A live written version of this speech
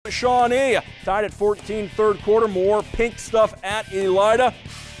Shawnee. Tied at 14, third quarter. More pink stuff at Elida.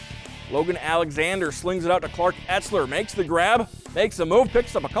 Logan Alexander slings it out to Clark Etzler. Makes the grab, makes the move,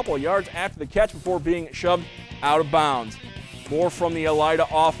 picks up a couple of yards after the catch before being shoved out of bounds. More from the Elida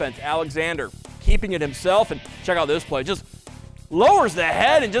offense. Alexander keeping it himself, and check out this play. Just lowers the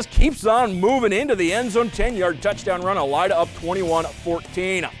head and just keeps on moving into the end zone. 10-yard touchdown run. Elida up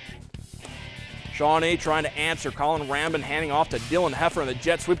 21-14. Shawnee trying to answer. Colin Rambin handing off to Dylan Heffer in the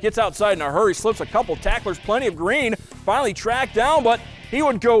jet sweep. Gets outside in a hurry, slips a couple tacklers, plenty of green. Finally tracked down, but he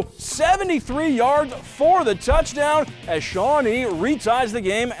would go 73 yards for the touchdown as Shawnee reties the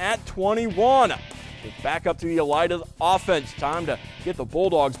game at 21. Back up to the Elida offense. Time to get the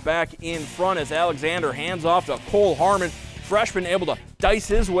Bulldogs back in front as Alexander hands off to Cole Harmon. Freshman able to dice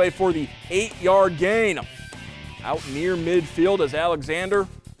his way for the 8-yard gain. Out near midfield as Alexander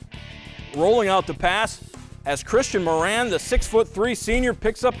rolling out the pass as Christian Moran, the 6'3" senior,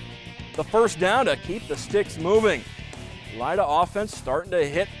 picks up the first down to keep the sticks moving. Elida offense starting to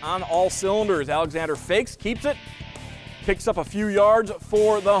hit on all cylinders. Alexander fakes, keeps it, picks up a few yards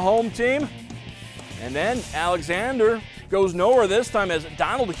for the home team. And then Alexander goes nowhere this time as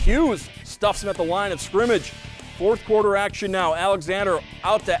Donald Hughes stuffs him at the line of scrimmage. Fourth quarter action now. Alexander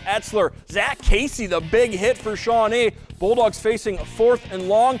out to Etzler. Zach Casey, the big hit for Shawnee. Bulldogs facing 4th and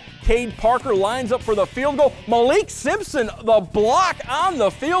long. Cade Parker lines up for the field goal. Malik Simpson, the block on the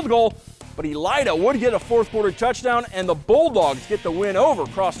field goal. But Elida would get a fourth quarter touchdown, and the Bulldogs get the win over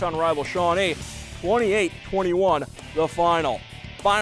crosstown rival Shawnee. 28-21 the final.